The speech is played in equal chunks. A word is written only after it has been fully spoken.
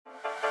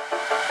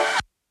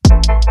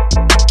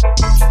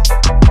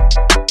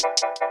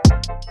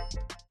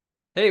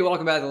Hey,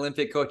 welcome back to the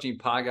Olympic Coaching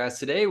Podcast.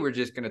 Today, we're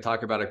just going to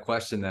talk about a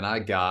question that I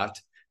got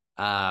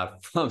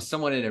from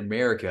someone in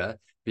America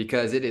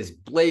because it is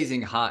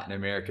blazing hot in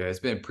America. It's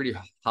been pretty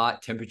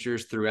hot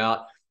temperatures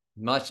throughout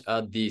much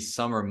of the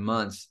summer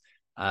months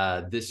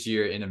this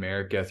year in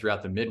America,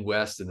 throughout the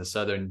Midwest and the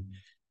Southern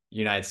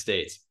United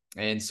States.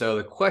 And so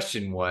the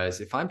question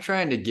was, if I'm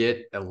trying to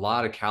get a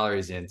lot of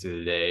calories into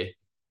the day,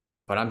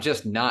 but I'm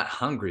just not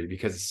hungry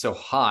because it's so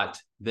hot,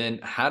 then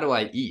how do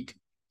I eat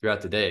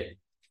throughout the day?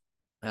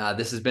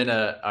 This has been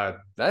that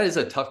is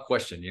a tough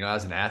question,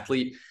 as an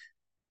athlete,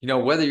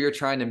 whether you're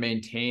trying to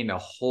maintain a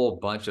whole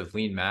bunch of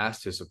lean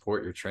mass to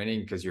support your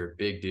training because you're a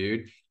big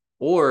dude,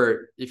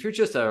 or if you're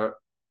just a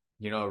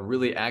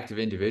really active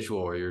individual,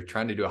 or you're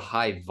trying to do a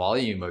high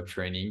volume of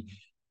training,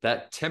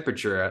 that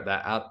temperature,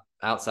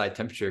 outside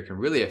temperature can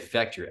really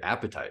affect your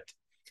appetite.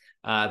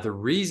 The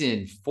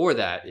reason for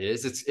that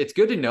is it's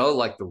good to know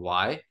like the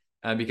why,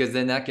 because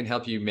then that can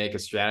help you make a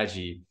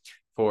strategy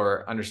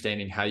for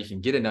understanding how you can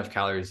get enough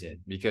calories in.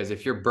 Because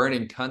if you're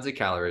burning tons of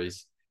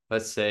calories,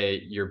 let's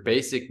say your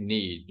basic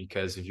need,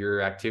 because of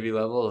your activity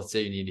level, let's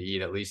say you need to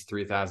eat at least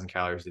 3,000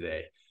 calories a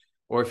day.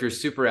 Or if you're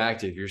super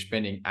active, you're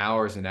spending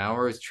hours and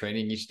hours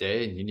training each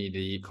day and you need to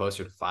eat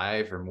closer to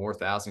 5,000 or more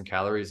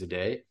calories a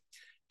day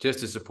just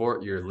to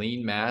support your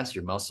lean mass,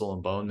 your muscle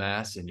and bone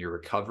mass, and your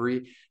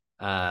recovery.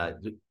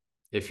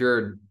 If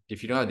you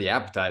don't have the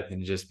appetite,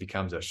 then it just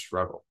becomes a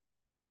struggle.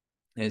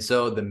 And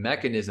so the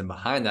mechanism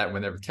behind that,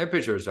 whenever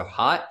temperatures are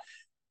hot,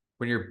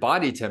 when your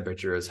body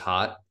temperature is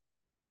hot,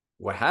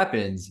 what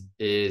happens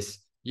is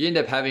you end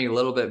up having a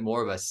little bit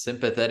more of a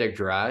sympathetic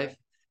drive.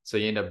 So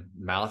you end up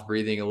mouth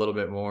breathing a little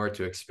bit more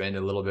to expend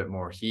a little bit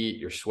more heat.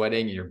 You're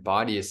sweating, your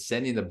body is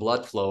sending the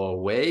blood flow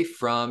away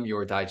from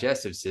your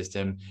digestive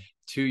system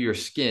to your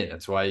skin.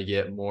 That's why you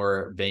get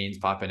more veins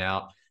popping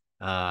out,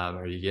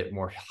 or you get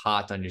more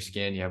hot on your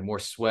skin. You have more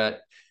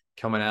sweat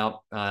coming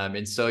out.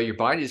 And so your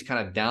body just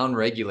kind of down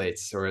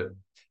regulates, or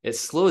it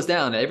slows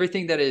down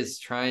everything that is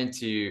trying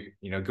to,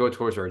 go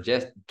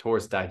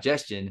towards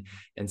digestion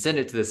and send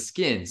it to the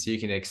skin so you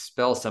can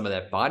expel some of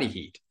that body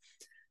heat.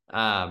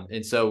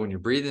 And so when you're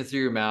breathing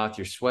through your mouth,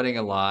 you're sweating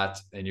a lot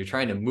and you're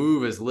trying to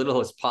move as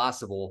little as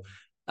possible.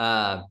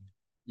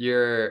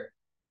 You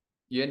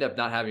end up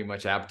not having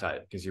much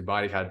appetite because your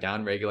body kind of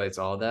down regulates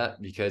all of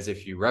that. Because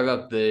if you rev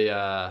up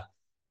the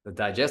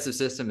digestive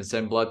system and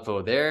send blood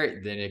flow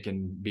there, then it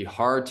can be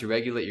hard to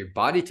regulate your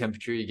body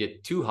temperature. You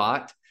get too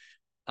hot.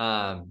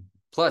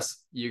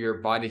 Plus, your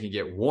body can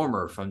get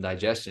warmer from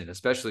digestion,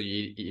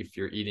 especially if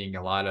you're eating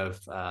a lot of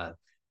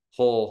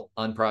whole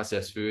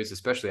unprocessed foods,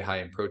 especially high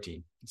in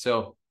protein.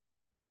 So,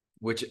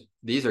 which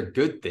these are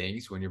good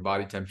things when your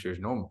body temperature is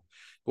normal.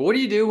 But what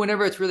do you do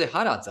whenever it's really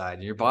hot outside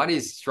and your body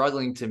is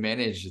struggling to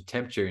manage the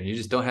temperature and you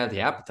just don't have the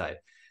appetite?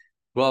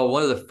 Well,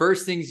 one of the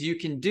first things you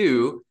can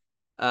do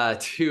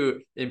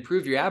to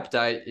improve your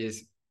appetite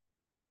is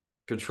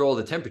control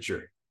the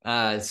temperature.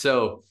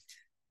 So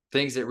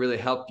things that really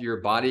help your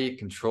body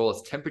control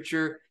its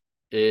temperature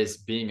is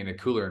being in a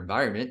cooler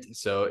environment.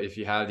 So if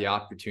you have the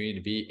opportunity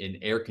to be in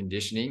air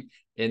conditioning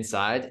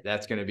inside,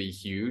 that's going to be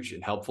huge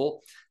and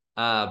helpful.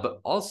 But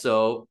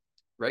also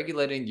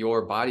regulating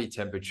your body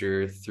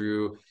temperature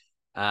through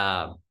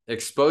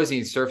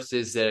exposing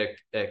surfaces that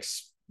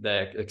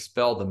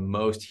expel the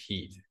most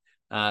heat.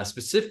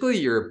 Specifically,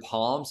 your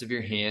palms of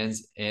your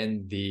hands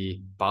and the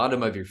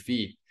bottom of your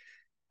feet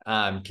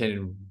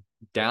can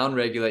down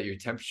regulate your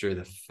temperature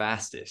the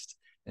fastest.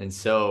 And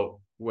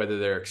so whether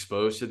they're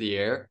exposed to the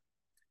air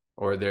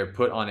or they're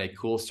put on a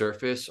cool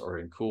surface or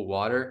in cool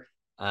water,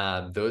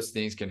 those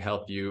things can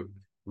help you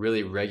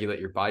really regulate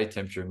your body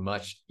temperature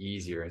much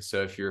easier. And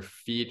so if your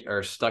feet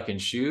are stuck in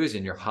shoes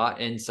and you're hot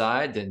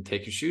inside, then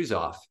take your shoes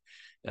off.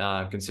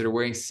 Consider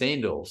wearing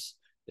sandals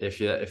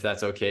if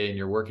that's okay in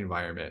your work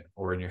environment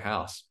or in your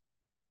house.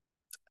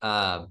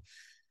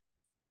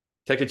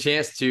 Take a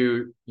chance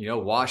to,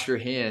 wash your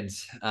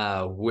hands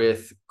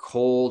with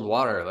cold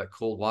water, let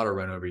cold water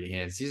run over your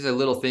hands. These are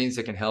little things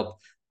that can help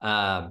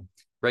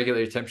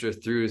regulate your temperature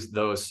through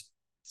those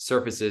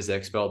surfaces that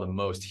expel the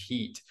most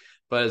heat.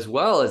 But as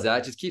well as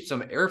that, just keep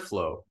some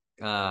airflow.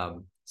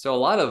 So a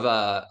lot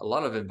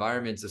of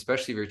environments,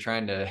 especially if you're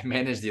trying to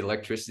manage the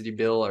electricity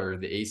bill or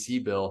the AC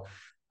bill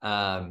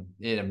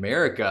in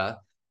America,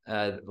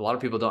 a lot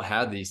of people don't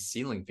have these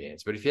ceiling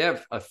fans, but if you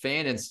have a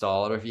fan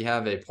installed, or if you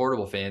have a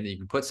portable fan that you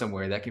can put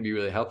somewhere, that can be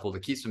really helpful to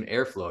keep some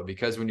airflow.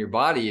 Because when your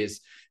body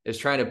is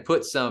trying to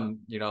put some,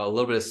 a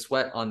little bit of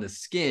sweat on the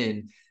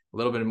skin, a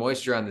little bit of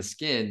moisture on the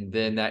skin,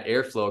 then that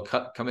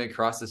airflow coming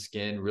across the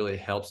skin really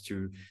helps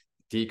to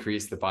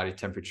decrease the body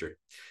temperature.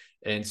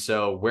 And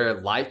so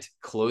wear light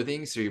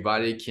clothing so your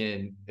body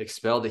can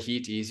expel the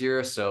heat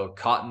easier. So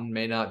cotton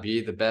may not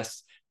be the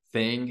best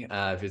thing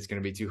if it's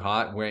going to be too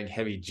hot. Wearing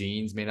heavy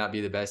jeans may not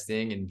be the best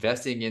thing.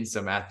 Investing in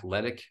some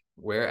athletic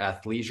wear,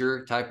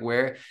 athleisure type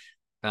wear,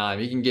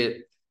 you can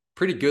get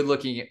pretty good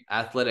looking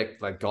athletic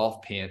like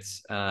golf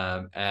pants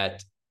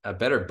at a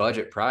better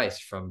budget price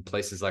from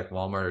places like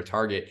Walmart or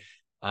Target.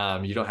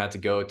 You don't have to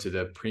go to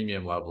the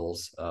premium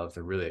levels of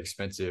the really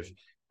expensive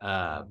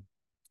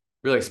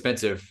really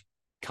expensive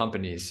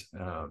companies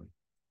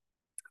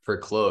for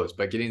clothes,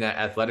 but getting that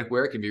athletic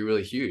wear can be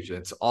really huge.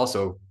 It's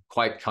also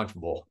quite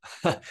comfortable.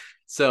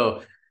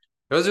 So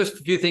those are a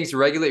few things to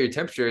regulate your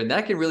temperature, and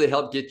that can really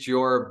help get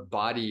your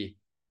body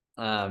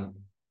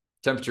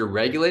temperature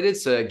regulated.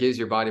 So it gives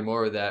your body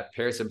more of that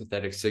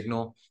parasympathetic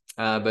signal.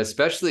 But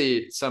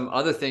especially some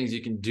other things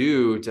you can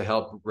do to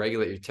help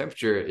regulate your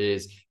temperature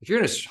is if you're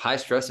in a high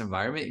stress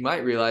environment, you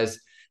might realize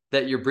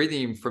that you're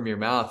breathing from your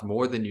mouth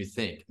more than you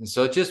think. And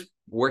so just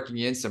working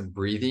in some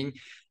breathing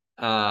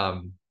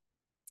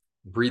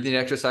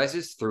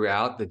exercises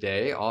throughout the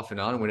day, off and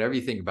on, whenever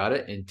you think about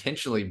it,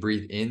 intentionally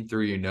breathe in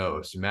through your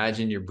nose.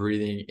 Imagine you're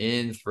breathing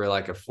in for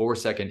like a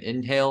 4-second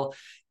inhale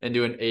and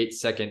do an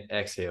 8-second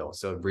exhale.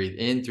 So breathe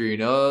in through your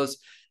nose.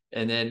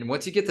 And then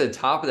once you get to the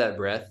top of that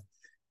breath,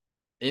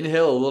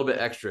 inhale a little bit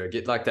extra,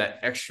 get like that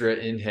extra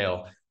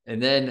inhale,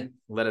 and then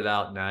let it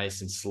out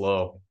nice and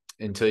slow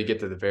until you get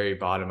to the very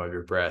bottom of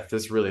your breath.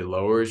 This really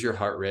lowers your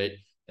heart rate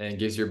and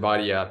gives your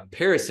body a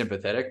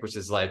parasympathetic, which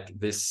is like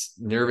this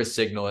nervous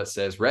signal that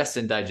says rest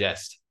and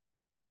digest.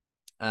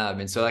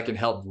 And so that can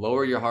help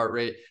lower your heart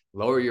rate,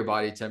 lower your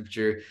body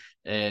temperature,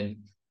 and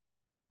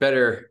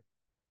better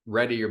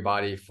ready your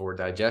body for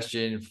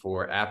digestion,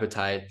 for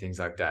appetite, things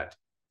like that.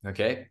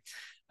 Okay.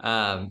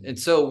 And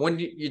so when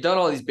you've done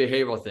all these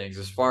behavioral things,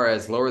 as far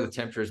as lower the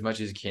temperature as much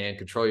as you can,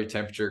 control your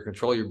temperature,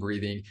 control your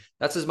breathing,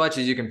 that's as much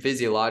as you can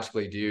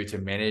physiologically do to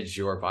manage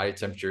your body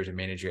temperature, to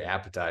manage your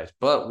appetite.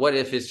 But what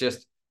if it's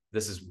just,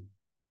 this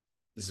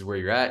is where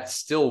you're at,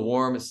 still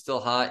warm, it's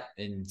still hot,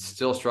 and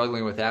still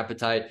struggling with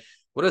appetite?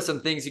 What are some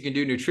things you can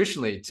do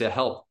nutritionally to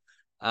help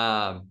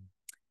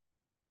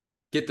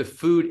get the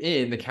food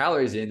in, the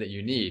calories in that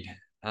you need?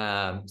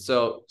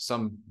 So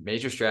some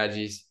major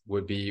strategies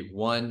would be,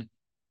 one,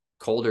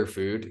 colder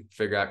food.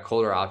 Figure out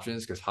colder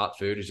options, because hot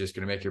food is just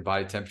going to make your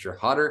body temperature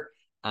hotter,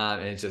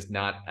 and it's just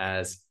not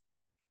as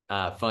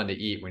fun to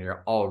eat when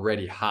you're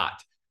already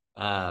hot.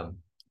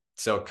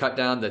 So cut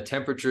down the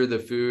temperature of the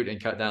food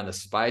and cut down the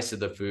spice of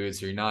the food,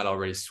 so you're not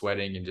already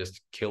sweating and just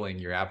killing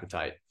your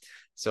appetite.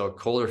 So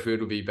colder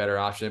food would be a better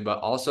option. But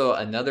also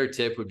another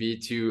tip would be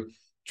to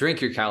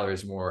drink your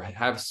calories more,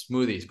 have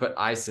smoothies, put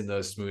ice in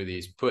those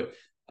smoothies,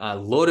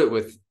 load it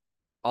with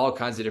all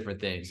kinds of different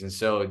things. And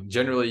so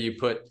generally you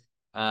put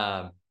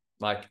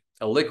like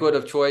a liquid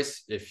of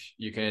choice. If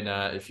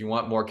you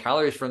want more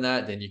calories from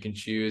that, then you can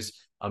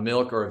choose a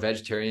milk or a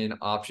vegetarian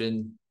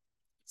option,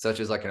 such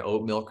as like an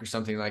oat milk or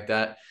something like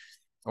that,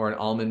 or an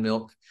almond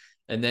milk.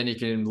 And then you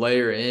can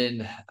layer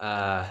in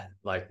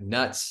like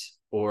nuts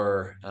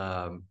or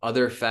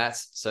other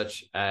fats,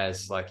 such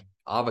as like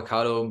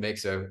avocado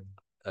makes a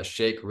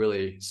shake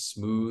really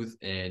smooth.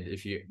 And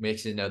if you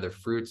mix in other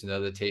fruits and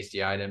other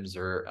tasty items,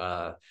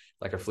 or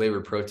like a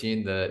flavored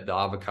protein, the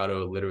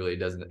avocado literally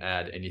doesn't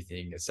add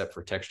anything except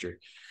for texture.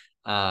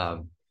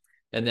 And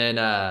then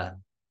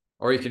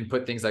or you can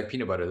put things like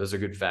peanut butter. Those are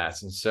good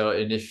fats.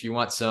 And if you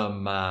want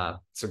some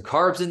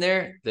carbs in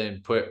there,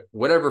 then put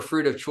whatever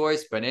fruit of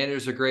choice.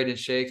 Bananas are great in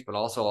shakes, but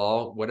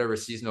also whatever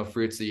seasonal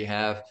fruits that you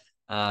have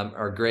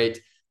are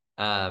great.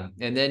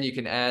 And then you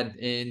can add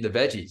in the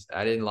veggies,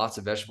 add in lots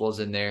of vegetables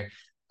in there.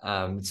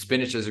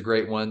 Spinach is a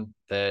great one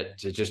that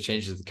just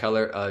changes the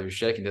color of your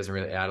shake and doesn't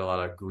really add a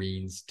lot of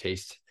greens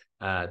taste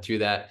to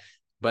that.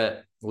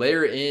 But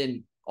layer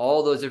in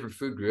all those different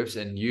food groups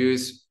and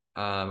use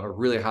a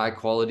really high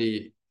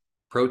quality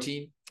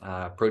protein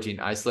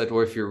isolate.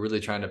 Or if you're really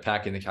trying to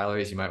pack in the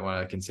calories, you might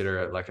want to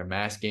consider like a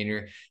mass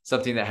gainer,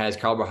 something that has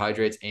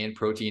carbohydrates and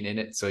protein in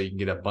it, so you can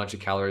get a bunch of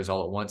calories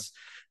all at once.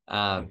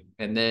 And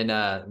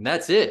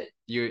that's it.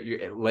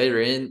 You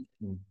layer in.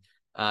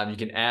 You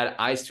can add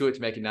ice to it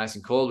to make it nice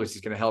and cold, which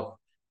is going to help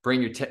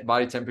bring your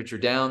body temperature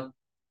down.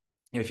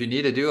 If you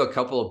need to do a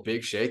couple of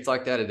big shakes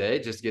like that a day,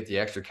 just to get the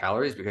extra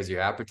calories because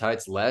your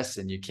appetite's less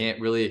and you can't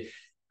really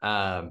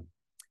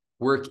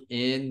work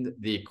in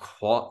the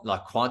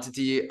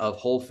quantity of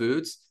whole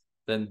foods,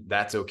 then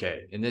that's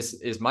okay. And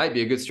this might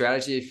be a good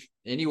strategy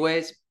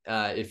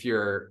if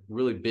you're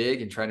really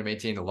big and trying to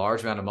maintain a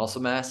large amount of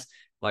muscle mass,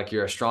 like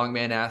you're a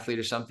strongman athlete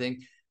or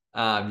something.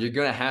 You're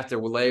going to have to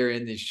layer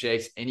in these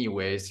shakes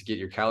anyways to get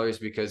your calories,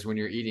 because when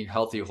you're eating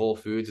healthy whole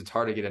foods, it's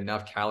hard to get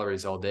enough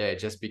calories all day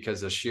just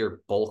because of the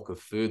sheer bulk of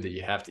food that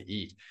you have to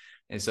eat.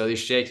 And so these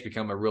shakes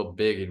become a real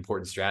big,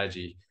 important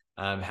strategy,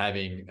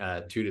 having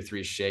 2 to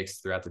 3 shakes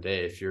throughout the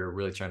day if you're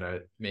really trying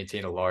to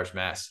maintain a large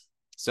mass.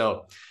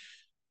 So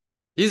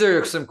these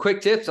are some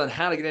quick tips on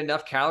how to get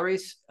enough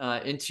calories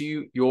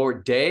into your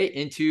day,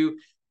 into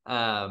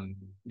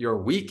your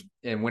week,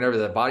 and whenever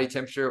the body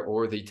temperature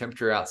or the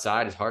temperature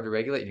outside is hard to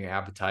regulate and your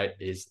appetite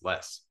is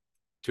less.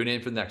 Tune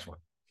in for the next one.